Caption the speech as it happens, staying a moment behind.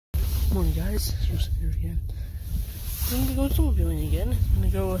Morning guys, Joseph here again. I'm gonna go snowmobiling again. I'm gonna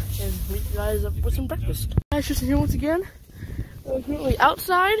go and meet you guys up with some breakfast. Guys, Tristan here once again. We're currently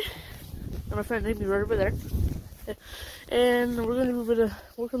outside, and my friend Nathan's right over there. And we're gonna move to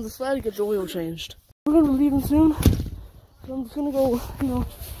work on the sled and get the oil changed. We're gonna be leaving soon, so I'm just gonna go,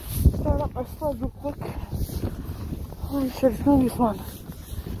 start up my sled real quick. Holy shit, it's gonna be fun.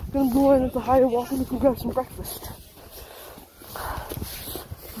 I'm gonna go in at the higher walk and go grab some breakfast.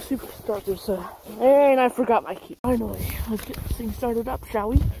 Let's see if we can start this. And I forgot my key. Finally, let's get this thing started up, shall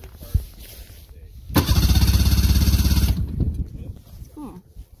we?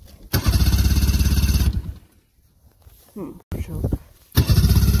 Sure.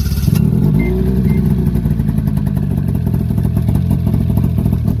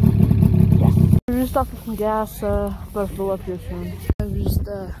 Yes. We're just stopping for some gas, about to fill up here soon. I've just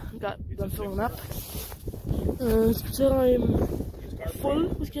got done filling up. So I'm full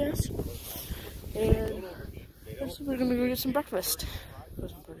with gas. And we're gonna go get some breakfast. I'm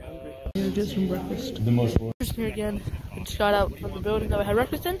pretty hungry. I'm gonna get some breakfast. Just here again. I just got out from the building that I had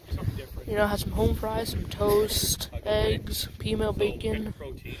breakfast in. Had some home fries, some toast, eggs, pea meal, bacon.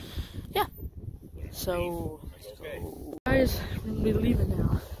 Yeah. So, let's go. Guys, we're gonna be leaving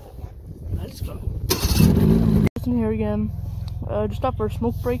now. Let's go. Justin here again. Just stopped for a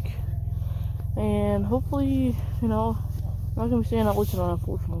smoke break. And hopefully, I'm not gonna be staying out late tonight,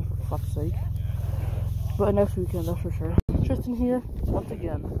 unfortunately, for fuck's sake. But next weekend, that's for sure. Tristan here, once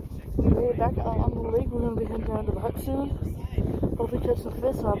again. We're back out on the lake. We're gonna be heading down to the hut soon. Hopefully catch some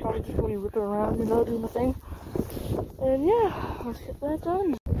fish, so I'm probably just gonna be ripping around, doing my thing. And yeah, let's get that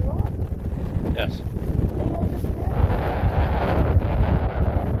done. Yes.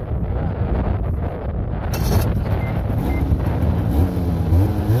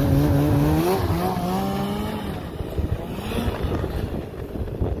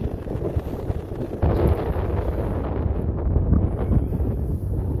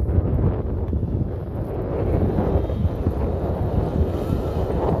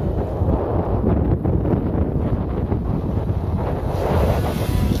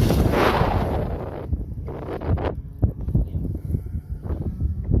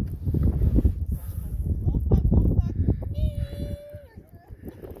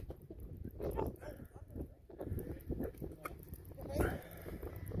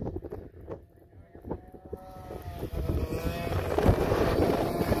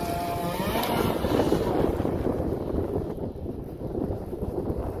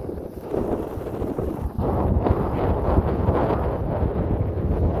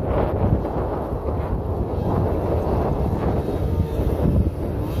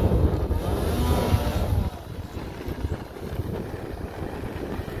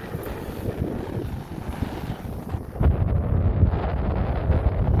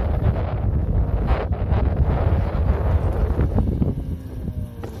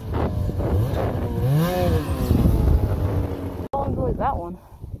 That one.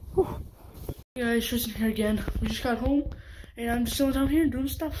 Whew. Hey guys, Tristan here again. We just got home and I'm just chilling down here and doing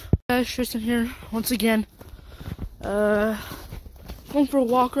stuff. Hey guys, Tristan here once again. Going for a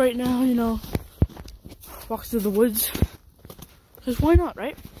walk right now, walk through the woods. Cause why not,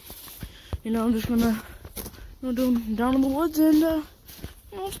 right? I'm just gonna doing down in the woods and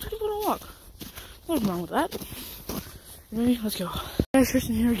let's take a little walk. Nothing wrong with that. Anyway, let's go. Hey guys,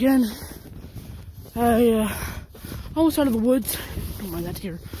 Tristan here again. Almost out of the woods. Don't mind that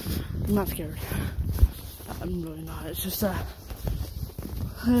here. I'm not scared. I'm really not. It's just,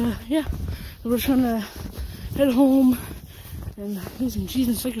 yeah. We're just gonna head home and do some cheese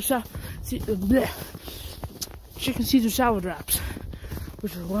and chicken Caesar salad wraps,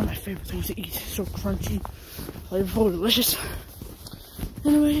 which are one of my favorite things to eat. So crunchy, flavorful, delicious.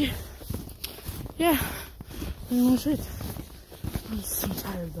 Anyway, yeah. And that's it. I'm so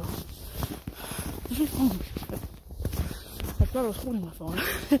tired though. Where's my phone? I thought I was holding my phone.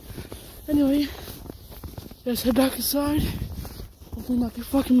 Anyway, let's head back inside. Hopefully not get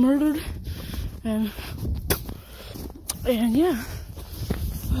fucking murdered. And yeah.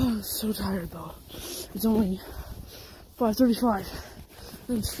 Oh, I'm so tired though. It's only 5:35.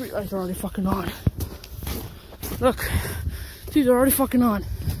 And the street lights are already fucking on. Look, these are already fucking on.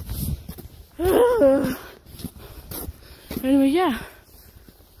 Anyway, yeah.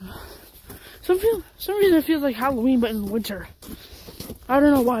 Some reason it feels like Halloween, but in the winter. I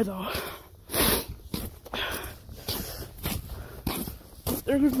don't know why though.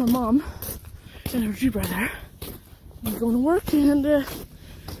 There goes my mom and her Jeep right there. I'm going to work and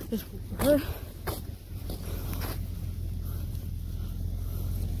just wait for her.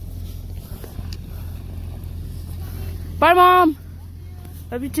 Bye, Mom.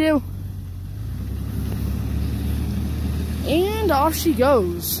 Love you too. And off she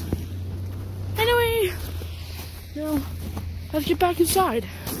goes. Anyway, now let's get back inside.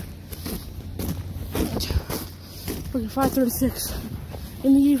 Fucking 5:36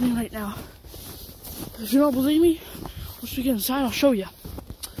 in the evening right now. If you don't believe me, once we get inside, I'll show you.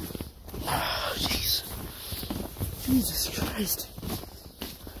 Jeez. Jesus Christ.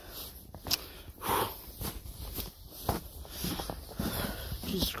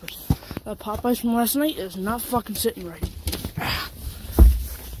 Jesus Christ. That Popeyes from last night is not fucking sitting right.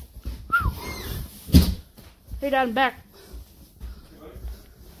 Hey, Dad, I'm back.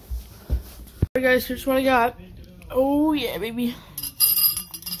 Alright, guys, here's what I got. Oh, yeah, baby.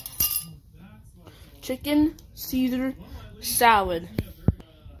 Chicken Caesar salad.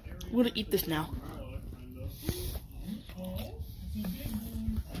 I'm gonna eat this now.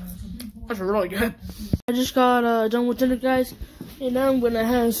 That's really good. I just got done with dinner, guys, and now I'm gonna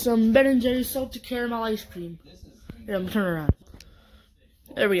have some Ben & Jerry's salted caramel ice cream. Here, I'm gonna turn around.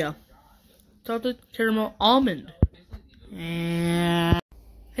 There we go. Salted caramel almond. And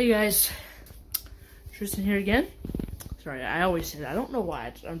hey, guys, Tristan here again. Sorry, I always say that. I don't know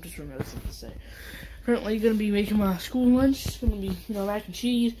why. I'm just remembering something to say. Currently, gonna be making my school lunch. It's gonna be, mac and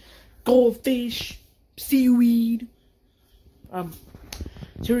cheese, goldfish, seaweed,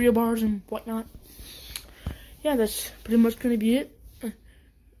 cereal bars and whatnot. Yeah, that's pretty much gonna be it.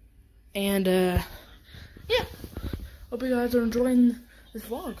 And yeah, hope you guys are enjoying this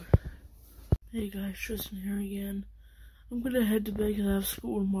vlog. Hey guys, Tristan here again. I'm gonna head to bed because I have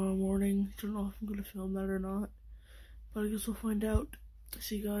school tomorrow morning. I don't know if I'm gonna film that or not, but I guess we'll find out.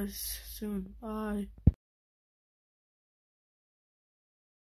 See you guys soon. Bye.